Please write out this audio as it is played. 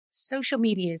Social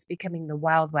media is becoming the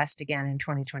Wild West again in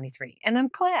 2023, and I'm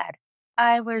glad.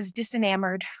 I was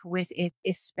disenamored with it,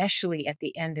 especially at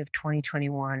the end of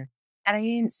 2021, and I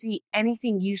didn't see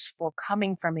anything useful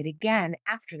coming from it again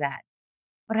after that.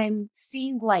 But I'm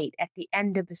seeing light at the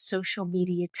end of the social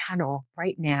media tunnel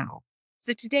right now.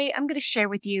 So today I'm going to share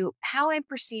with you how I'm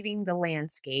perceiving the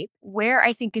landscape, where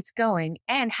I think it's going,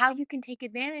 and how you can take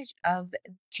advantage of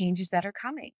changes that are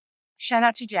coming. Shout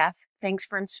out to Jeff. Thanks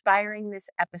for inspiring this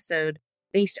episode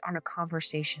based on a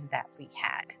conversation that we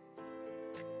had.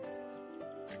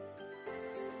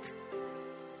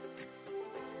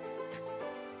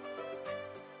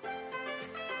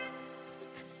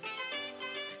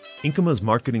 Inkyma's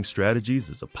Marketing Strategies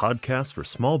is a podcast for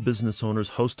small business owners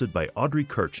hosted by Audrey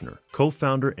Kirchner,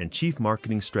 co-founder and chief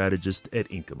marketing strategist at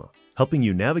Inkyma, helping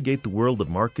you navigate the world of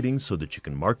marketing so that you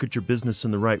can market your business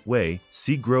in the right way,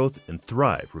 see growth, and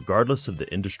thrive regardless of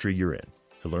the industry you're in.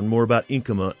 To learn more about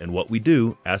Inkyma and what we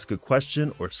do, ask a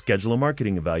question, or schedule a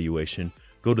marketing evaluation,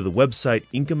 go to the website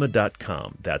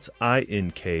inkyma.com. That's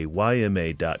INKYMA.com.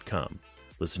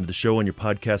 Listen to the show on your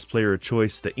podcast player of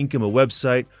choice, the Inkyma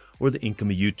website, or the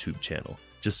Inkyma YouTube channel.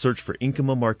 Just search for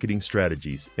Inkyma Marketing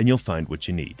Strategies and you'll find what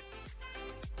you need.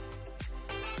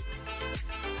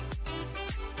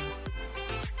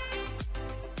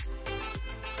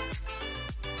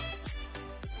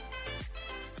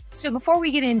 So before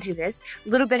we get into this, a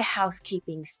little bit of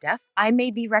housekeeping stuff. I may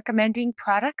be recommending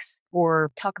products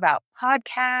or talk about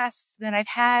podcasts that I've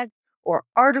had or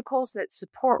articles that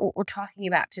support what we're talking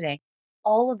about today.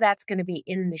 All of that's going to be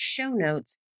in the show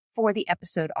notes for the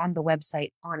episode on the website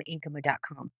on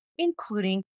Inkyma.com,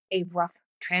 including a rough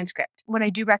transcript. When I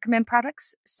do recommend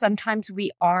products, sometimes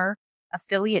we are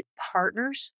affiliate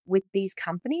partners with these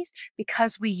companies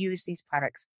because we use these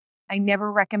products. I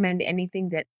never recommend anything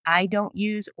that I don't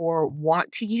use or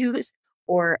want to use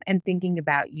or am thinking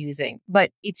about using,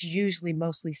 but it's usually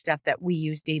mostly stuff that we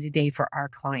use day to day for our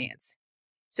clients.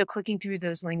 So clicking through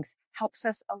those links helps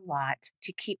us a lot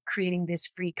to keep creating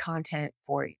this free content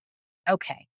for you.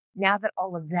 Okay. Now that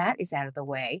all of that is out of the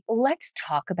way, let's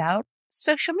talk about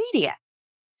social media.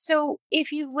 So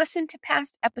if you've listened to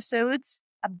past episodes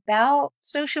about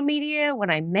social media,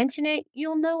 when I mention it,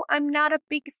 you'll know I'm not a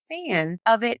big fan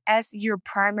of it as your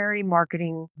primary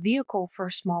marketing vehicle for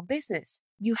a small business.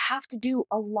 You have to do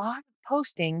a lot of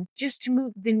posting just to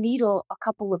move the needle a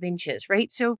couple of inches,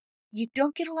 right? So you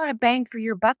don't get a lot of bang for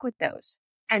your buck with those.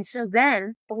 And so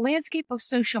then the landscape of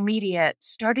social media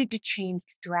started to change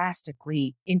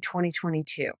drastically in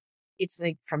 2022. It's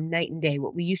like from night and day.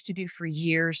 What we used to do for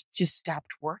years just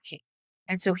stopped working.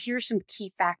 And so here's some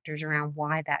key factors around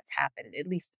why that's happened, at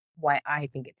least why I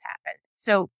think it's happened.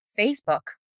 So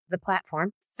Facebook, the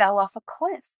platform, fell off a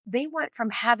cliff. They went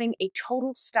from having a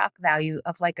total stock value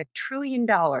of like $1 trillion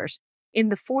in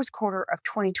the fourth quarter of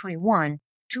 2021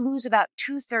 to lose about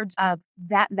 2/3 of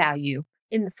that value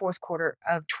in the fourth quarter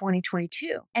of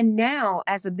 2022. And now,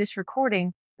 as of this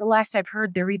recording, the last I've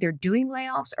heard, they're either doing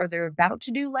layoffs or they're about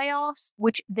to do layoffs,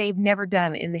 which they've never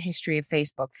done in the history of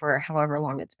Facebook for however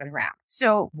long it's been around.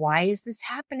 So why is this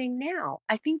happening now?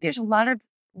 I think there's a lot of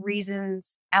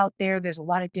reasons out there. There's a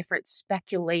lot of different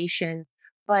speculation,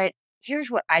 but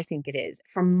here's what I think it is.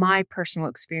 From my personal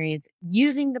experience,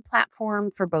 using the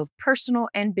platform for both personal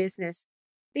and business,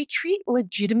 they treat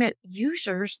legitimate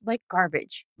users like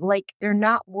garbage, like they're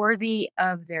not worthy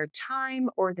of their time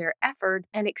or their effort,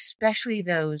 and especially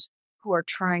those who are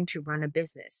trying to run a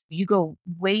business. You go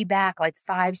way back like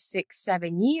 5, 6,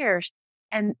 7 years,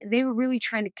 and they were really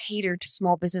trying to cater to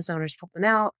small business owners, help them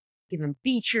out, give them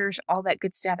features, all that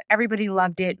good stuff. Everybody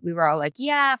loved it. We were all like,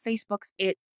 yeah, Facebook's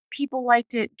it. People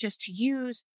liked it just to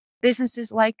use.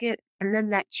 Businesses like it. And then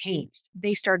that changed.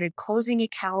 They started closing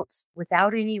accounts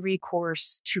without any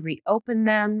recourse to reopen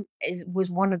them. It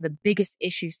was one of the biggest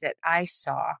issues that I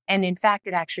saw. And in fact,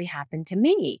 it actually happened to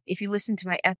me. If you listen to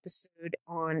my episode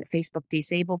on Facebook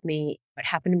Disabled Me, it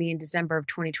happened to me in December of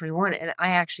 2021. And I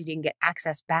actually didn't get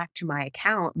access back to my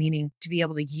account, meaning to be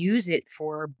able to use it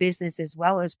for business as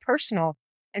well as personal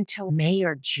until May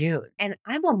or June. And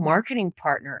I'm a marketing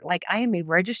partner. Like I am a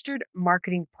registered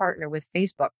marketing partner with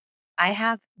Facebook. I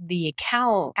have the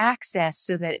account access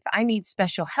so that if I need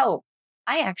special help,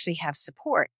 I actually have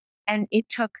support. And it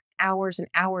took hours and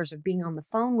hours of being on the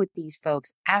phone with these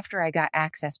folks after I got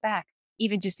access back,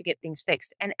 even just to get things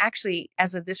fixed. And actually,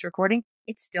 as of this recording,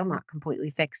 it's still not completely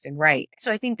fixed and right.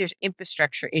 So I think there's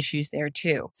infrastructure issues there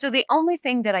too. So the only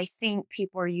thing that I think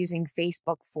people are using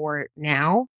Facebook for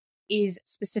now is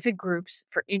specific groups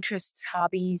for interests,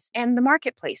 hobbies, and the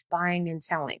marketplace, buying and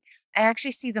selling. I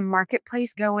actually see the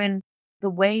marketplace going the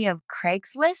way of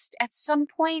Craigslist at some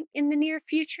point in the near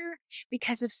future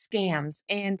because of scams.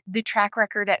 And the track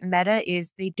record at Meta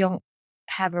is they don't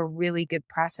have a really good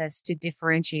process to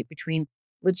differentiate between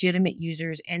legitimate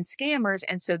users and scammers.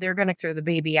 And so they're going to throw the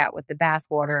baby out with the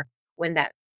bathwater when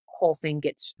that whole thing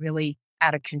gets really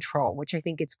out of control, which I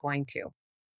think it's going to.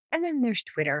 And then there's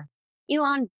Twitter.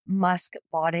 Elon Musk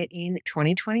bought it in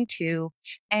 2022.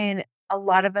 And a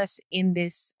lot of us in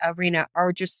this arena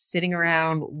are just sitting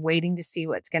around waiting to see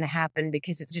what's going to happen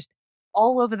because it's just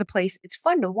all over the place. It's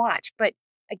fun to watch. But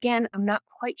again, I'm not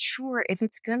quite sure if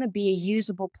it's going to be a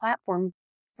usable platform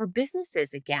for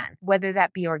businesses again, whether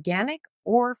that be organic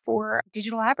or for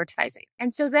digital advertising.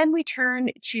 And so then we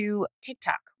turn to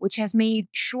TikTok, which has made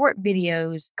short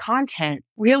videos content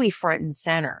really front and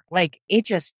center. Like it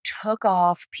just took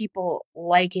off. People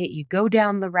like it. You go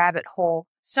down the rabbit hole,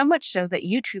 so much so that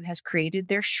YouTube has created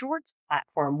their shorts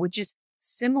platform, which is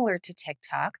similar to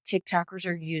TikTok. TikTokers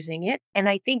are using it. And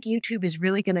I think YouTube is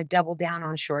really going to double down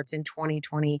on shorts in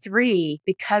 2023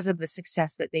 because of the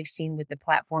success that they've seen with the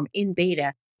platform in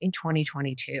beta in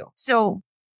 2022. So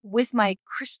with my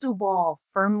crystal ball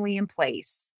firmly in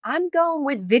place, I'm going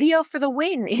with video for the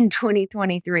win in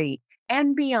 2023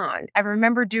 and beyond. I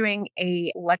remember doing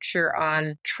a lecture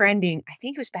on trending. I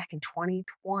think it was back in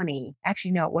 2020.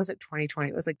 Actually, no, it wasn't 2020.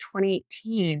 It was like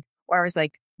 2018, where I was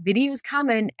like, video's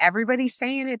coming. Everybody's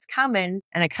saying it's coming.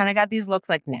 And I kind of got these looks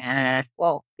like, nah,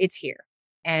 well, it's here.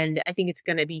 And I think it's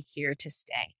going to be here to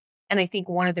stay. And I think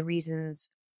one of the reasons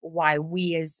why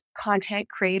we as content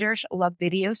creators love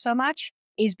video so much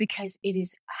is because it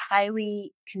is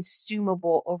highly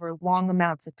consumable over long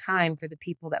amounts of time for the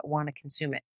people that want to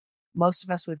consume it. Most of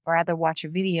us would rather watch a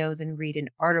video than read an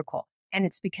article. And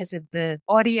it's because of the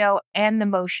audio and the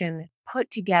motion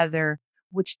put together,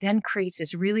 which then creates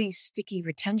this really sticky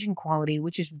retention quality,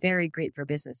 which is very great for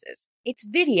businesses. It's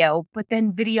video, but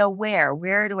then video where?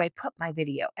 Where do I put my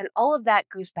video? And all of that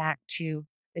goes back to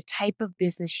the type of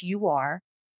business you are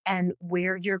and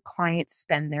where your clients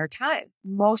spend their time.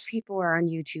 Most people are on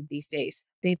YouTube these days.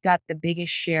 They've got the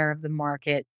biggest share of the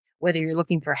market. Whether you're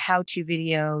looking for how-to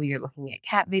video, you're looking at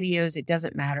cat videos, it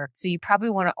doesn't matter. So you probably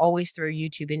want to always throw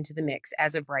YouTube into the mix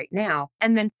as of right now,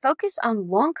 and then focus on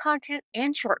long content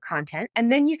and short content.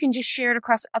 And then you can just share it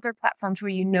across other platforms where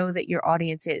you know that your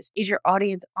audience is. Is your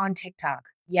audience on TikTok?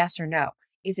 Yes or no?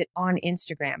 Is it on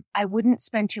Instagram? I wouldn't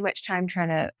spend too much time trying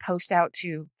to post out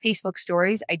to Facebook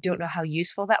stories. I don't know how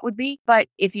useful that would be. But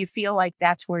if you feel like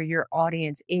that's where your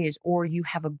audience is, or you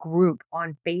have a group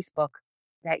on Facebook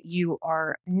that you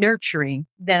are nurturing,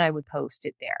 then I would post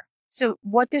it there. So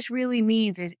what this really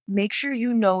means is make sure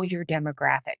you know your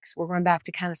demographics. We're going back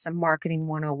to kind of some marketing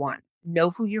 101.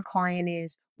 Know who your client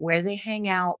is, where they hang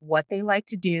out, what they like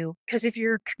to do. Because if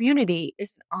your community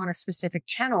isn't on a specific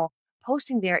channel,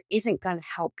 posting there isn't going to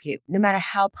help you. No matter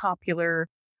how popular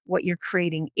what you're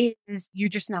creating is, you're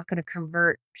just not going to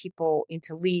convert people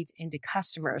into leads, into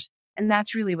customers. And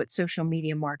that's really what social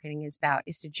media marketing is about,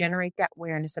 is to generate that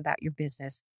awareness about your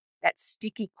business, that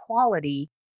sticky quality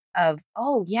of,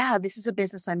 oh yeah, this is a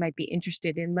business I might be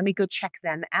interested in. Let me go check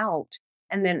them out.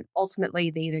 And then ultimately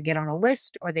they either get on a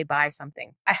list or they buy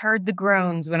something. I heard the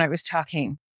groans when I was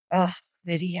talking. Oh,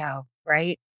 video,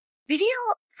 right? Video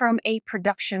from a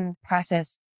production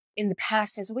process in the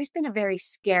past has always been a very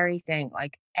scary thing,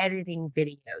 like editing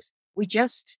videos. We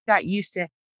just got used to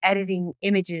editing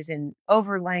images and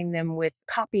overlaying them with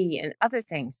copy and other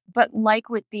things. But like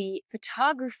with the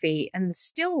photography and the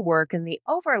still work and the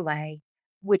overlay,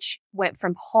 which went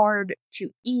from hard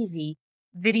to easy,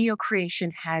 video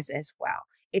creation has as well.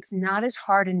 It's not as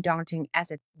hard and daunting as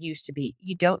it used to be.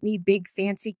 You don't need big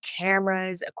fancy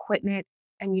cameras, equipment,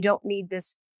 and you don't need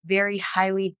this very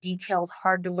highly detailed,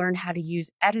 hard to learn how to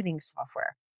use editing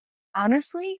software.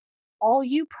 Honestly, all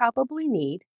you probably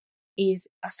need is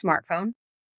a smartphone,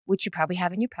 which you probably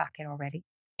have in your pocket already,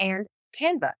 and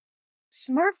Canva.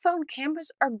 Smartphone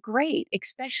cameras are great,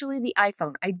 especially the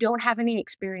iPhone. I don't have any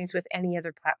experience with any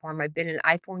other platform. I've been an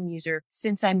iPhone user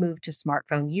since I moved to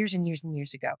smartphone years and years and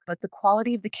years ago, but the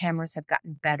quality of the cameras have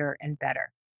gotten better and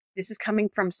better. This is coming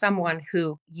from someone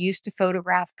who used to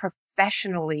photograph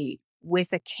professionally with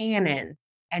a Canon,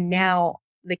 and now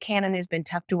the Canon has been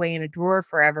tucked away in a drawer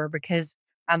forever because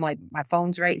I'm like, my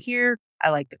phone's right here. I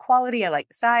like the quality. I like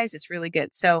the size. It's really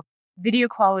good. So video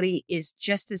quality is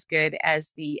just as good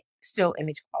as the still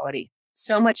image quality.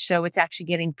 So much so it's actually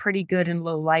getting pretty good in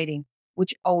low lighting,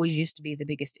 which always used to be the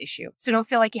biggest issue. So don't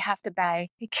feel like you have to buy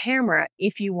a camera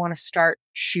if you want to start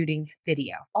shooting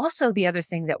video. Also, the other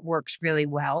thing that works really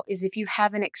well is if you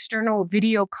have an external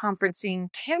video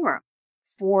conferencing camera.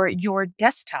 for your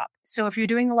desktop. So if you're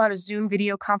doing a lot of Zoom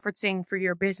video conferencing for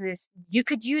your business, you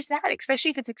could use that,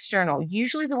 especially if it's external.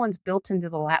 Usually the ones built into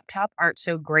the laptop aren't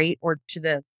so great, or to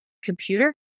the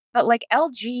computer. But like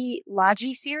LG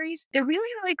Logi series, they're really,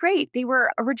 really great. They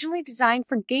were originally designed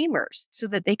for gamers so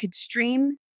that they could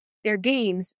stream their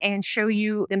games and show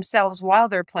you themselves while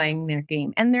they're playing their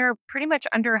game. And they're pretty much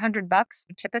under $100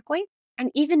 typically. And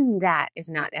even that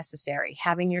is not necessary,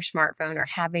 having your smartphone or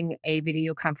having a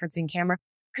video conferencing camera,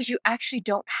 because you actually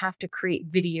don't have to create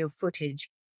video footage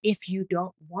if you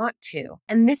don't want to.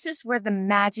 And this is where the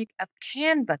magic of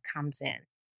Canva comes in.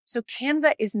 So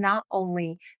Canva is not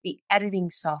only the editing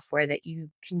software that you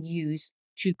can use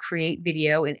to create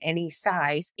video in any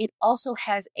size, it also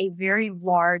has a very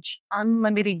large,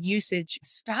 unlimited usage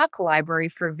stock library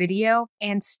for video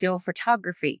and still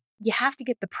photography. You have to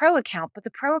get the pro account, but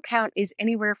the pro account is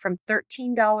anywhere from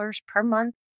 $13 per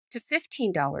month to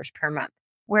 $15 per month.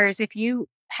 Whereas if you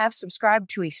have subscribed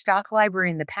to a stock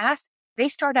library in the past, they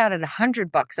start out at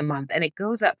 $100 a month and it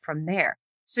goes up from there.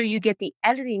 So you get the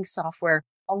editing software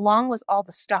along with all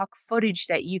the stock footage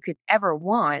that you could ever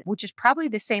want, which is probably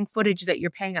the same footage that you're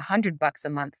paying $100 a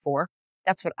month for.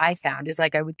 That's what I found, is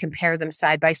like I would compare them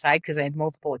side by side because I had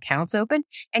multiple accounts open.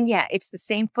 And yeah, it's the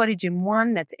same footage in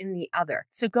one that's in the other.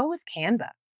 So go with Canva.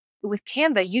 With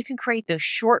Canva, you can create those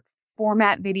short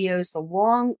format videos, the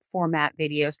long format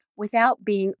videos without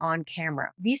being on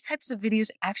camera. These types of videos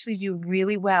actually do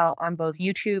really well on both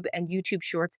YouTube and YouTube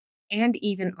Shorts and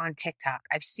even on TikTok.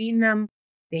 I've seen them.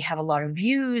 They have a lot of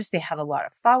views. They have a lot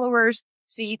of followers.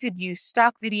 So you could use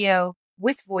stock video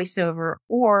with voiceover,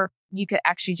 or you could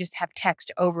actually just have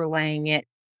text overlaying it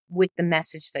with the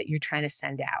message that you're trying to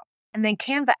send out. And then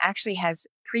Canva actually has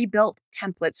pre-built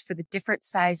templates for the different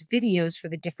size videos for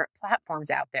the different platforms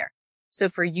out there. So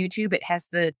for YouTube, it has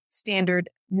the standard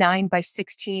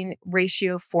 9:16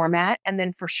 ratio format. And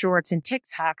then for Shorts and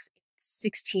TikToks,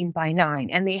 16:9.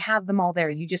 And they have them all there.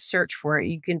 You just search for it.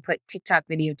 You can put TikTok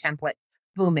video template.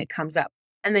 Boom, it comes up.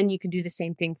 And then you can do the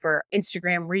same thing for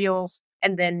Instagram Reels.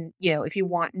 And then, if you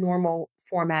want normal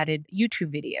formatted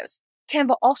YouTube videos.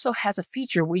 Canva also has a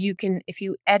feature where you can, if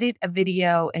you edit a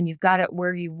video and you've got it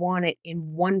where you want it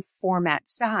in one format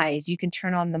size, you can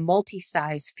turn on the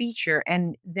multi-size feature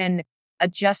and then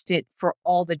adjust it for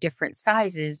all the different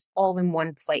sizes all in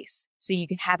one place. So you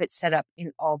can have it set up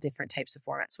in all different types of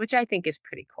formats, which I think is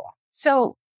pretty cool.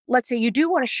 So let's say you do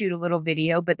want to shoot a little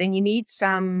video, but then you need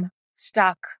some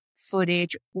stock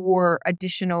footage or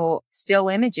additional still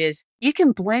images. You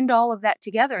can blend all of that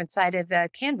together inside of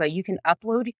Canva. You can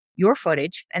upload your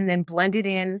footage and then blend it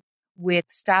in with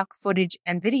stock footage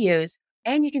and videos,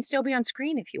 and you can still be on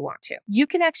screen if you want to. You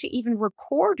can actually even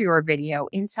record your video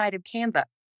inside of Canva.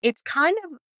 It's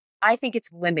I think it's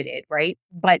limited, right?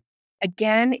 But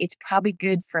again, it's probably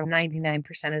good for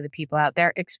 99% of the people out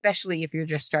there, especially if you're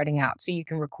just starting out. So you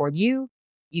can record you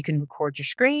can record your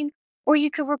screen, or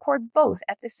you could record both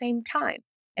at the same time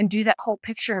and do that whole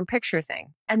picture-in-picture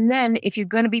thing. And then if you're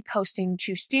going to be posting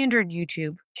to standard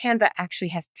YouTube, Canva actually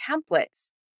has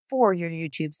templates for your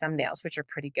YouTube thumbnails, which are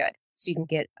pretty good. So you can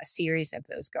get a series of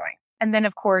those going. And then,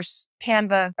 of course,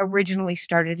 Canva originally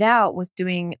started out with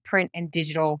doing print and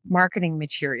digital marketing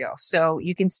material. So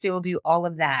you can still do all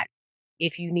of that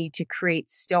if you need to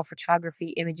create still photography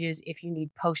images, if you need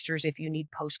posters, if you need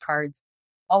postcards,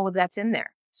 all of that's in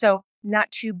there. So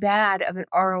not too bad of an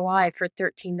ROI for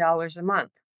 $13 a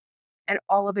month. And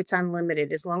all of it's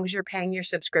unlimited. As long as you're paying your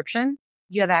subscription,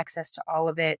 you have access to all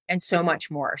of it and so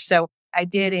much more. So I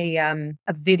did a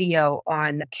video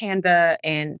on Canva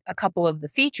and a couple of the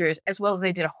features, as well as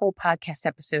I did a whole podcast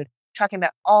episode talking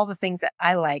about all the things that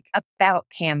I like about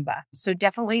Canva. So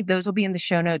definitely those will be in the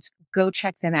show notes. Go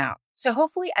check them out. So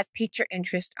hopefully I've piqued your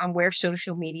interest on where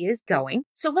social media is going.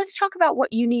 So let's talk about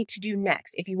what you need to do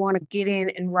next if you want to get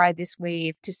in and ride this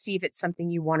wave to see if it's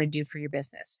something you want to do for your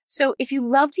business. So if you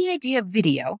love the idea of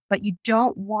video, but you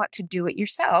don't want to do it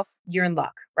yourself, you're in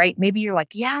luck, right? Maybe you're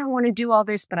like, yeah, I want to do all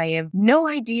this, but I have no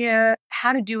idea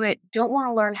how to do it. Don't want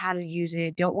to learn how to use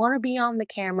it. Don't want to be on the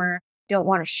camera. Don't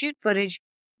want to shoot footage.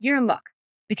 You're in luck,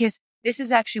 because this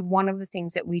is actually one of the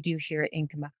things that we do here at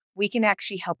Inkyma. We can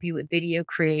actually help you with video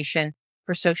creation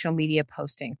for social media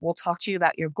posting. We'll talk to you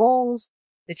about your goals,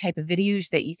 the type of videos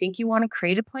that you think you want to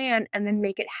create a plan, and then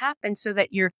make it happen so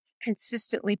that you're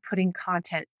consistently putting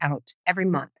content out every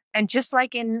month. And just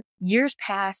like in years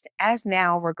past, as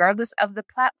now, regardless of the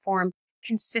platform,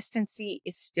 consistency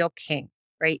is still king,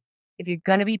 right? If you're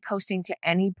going to be posting to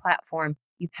any platform,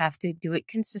 you have to do it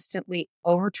consistently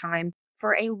over time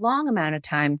for a long amount of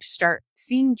time to start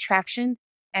seeing traction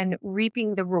and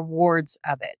reaping the rewards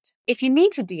of it. If you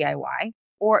need to DIY,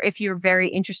 Or if you're very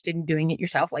interested in doing it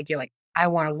yourself, like you're like, I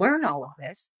want to learn all of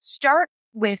this, start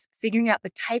with figuring out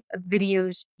the type of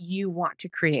videos you want to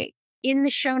create. In the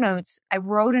show notes, I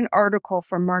wrote an article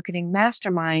for marketing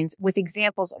masterminds with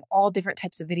examples of all different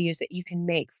types of videos that you can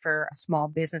make for small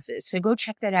businesses. So go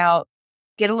check that out,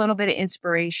 get a little bit of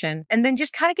inspiration, and then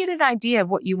just kind of get an idea of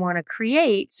what you want to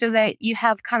create so that you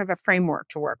have kind of a framework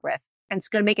to work with. And it's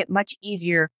going to make it much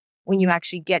easier when you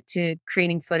actually get to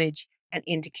creating footage and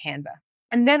into Canva.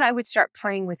 And then I would start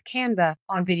playing with Canva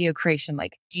on video creation.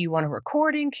 Like, do you want to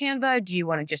record in Canva? Do you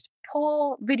want to just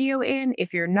pull video in?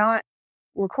 If you're not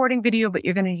recording video, but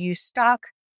you're going to use stock,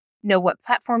 know what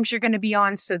platforms you're going to be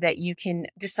on so that you can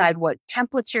decide what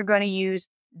templates you're going to use.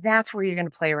 That's where you're going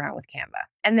to play around with Canva.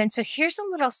 And then, so here's a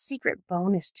little secret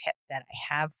bonus tip that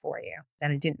I have for you that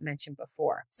I didn't mention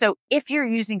before. So if you're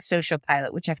using Social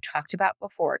Pilot, which I've talked about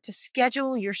before, to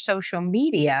schedule your social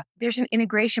media, there's an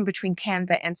integration between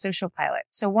Canva and Social Pilot.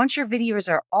 So once your videos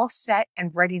are all set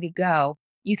and ready to go,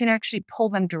 you can actually pull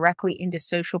them directly into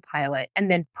Social Pilot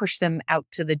and then push them out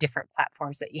to the different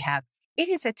platforms that you have. It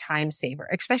is a time saver,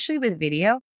 especially with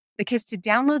video, because to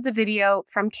download the video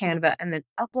from Canva and then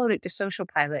upload it to Social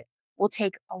Pilot will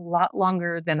take a lot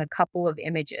longer than a couple of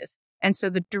images. And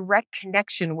so the direct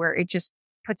connection where it just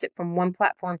puts it from one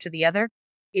platform to the other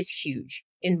is huge,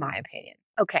 in my opinion.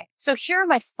 Okay, so here are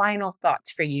my final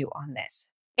thoughts for you on this.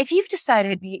 If you've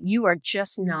decided you are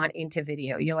just not into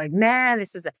video, you're like, man,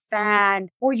 this is a fad,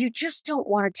 or you just don't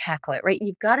want to tackle it, right?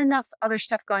 You've got enough other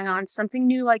stuff going on, something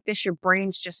new like this, your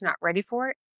brain's just not ready for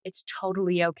it. It's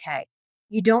totally okay.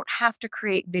 You don't have to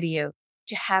create video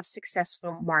to have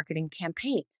successful marketing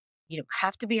campaigns. You don't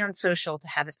have to be on social to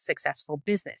have a successful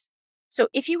business. So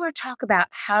if you want to talk about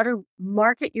how to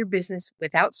market your business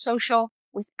without social,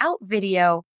 without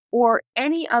video, or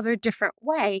any other different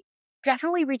way,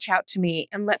 definitely reach out to me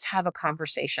and let's have a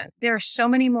conversation. There are so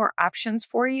many more options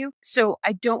for you. So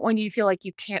I don't want you to feel like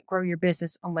you can't grow your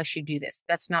business unless you do this.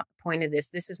 That's not the point of this.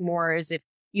 This is more as if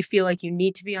you feel like you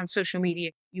need to be on social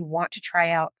media, you want to try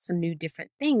out some new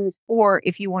different things, or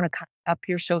if you want to cut up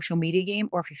your social media game,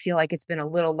 or if you feel like it's been a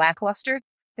little lackluster,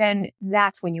 then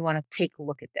that's when you want to take a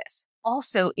look at this.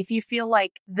 Also, if you feel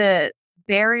like the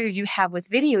barrier you have with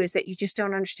video is that you just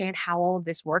don't understand how all of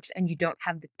this works and you don't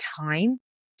have the time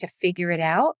to figure it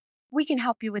out, we can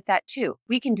help you with that too.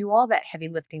 We can do all that heavy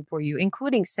lifting for you,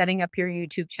 including setting up your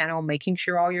YouTube channel, making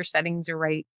sure all your settings are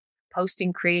right,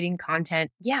 posting, creating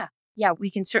content. Yeah,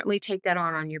 we can certainly take that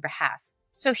on your behalf.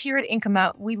 So here at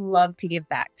Inkyma, we love to give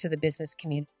back to the business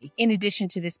community. In addition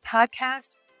to this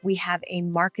podcast, we have a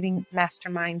marketing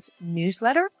masterminds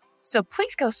newsletter. So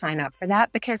please go sign up for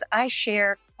that because I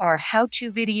share our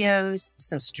how-to videos,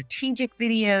 some strategic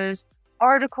videos,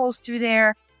 articles through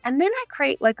there. And then I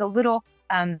create like a little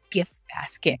gift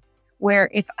basket where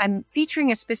if I'm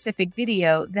featuring a specific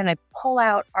video, then I pull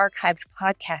out archived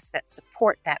podcasts that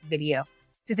support that video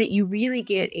so that you really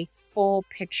get a full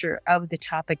picture of the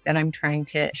topic that I'm trying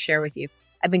to share with you.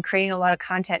 I've been creating a lot of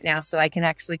content now, so I can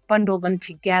actually bundle them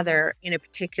together in a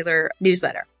particular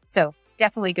newsletter. So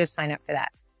definitely go sign up for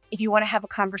that. If you want to have a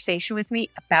conversation with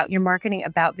me about your marketing,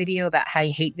 about video, about how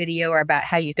you hate video, or about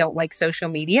how you don't like social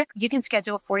media, you can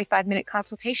schedule a 45-minute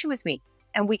consultation with me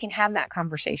and we can have that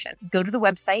conversation. Go to the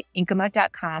website,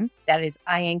 Inkyma.com. That is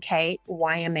INKYMA.com.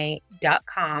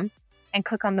 And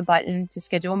click on the button to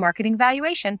schedule a marketing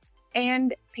evaluation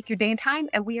and pick your day and time,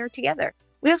 and we are together.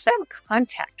 We also have a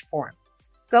contact form.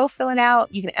 Go fill it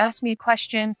out. You can ask me a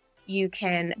question. You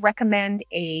can recommend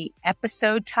a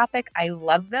episode topic. I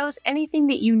love those. Anything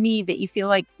that you need that you feel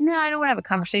like, no, I don't want to have a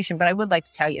conversation, but I would like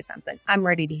to tell you something. I'm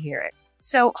ready to hear it.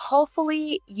 So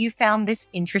hopefully you found this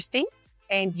interesting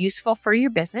and useful for your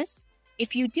business.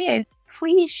 If you did,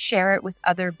 please share it with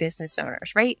other business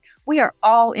owners, right? We are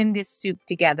all in this soup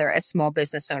together as small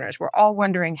business owners. We're all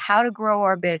wondering how to grow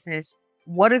our business.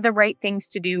 What are the right things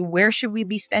to do? Where should we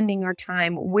be spending our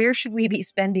time? Where should we be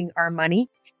spending our money?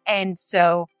 And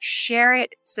so share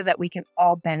it so that we can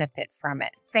all benefit from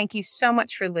it. Thank you so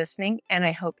much for listening, and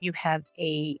I hope you have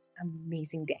an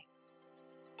amazing day.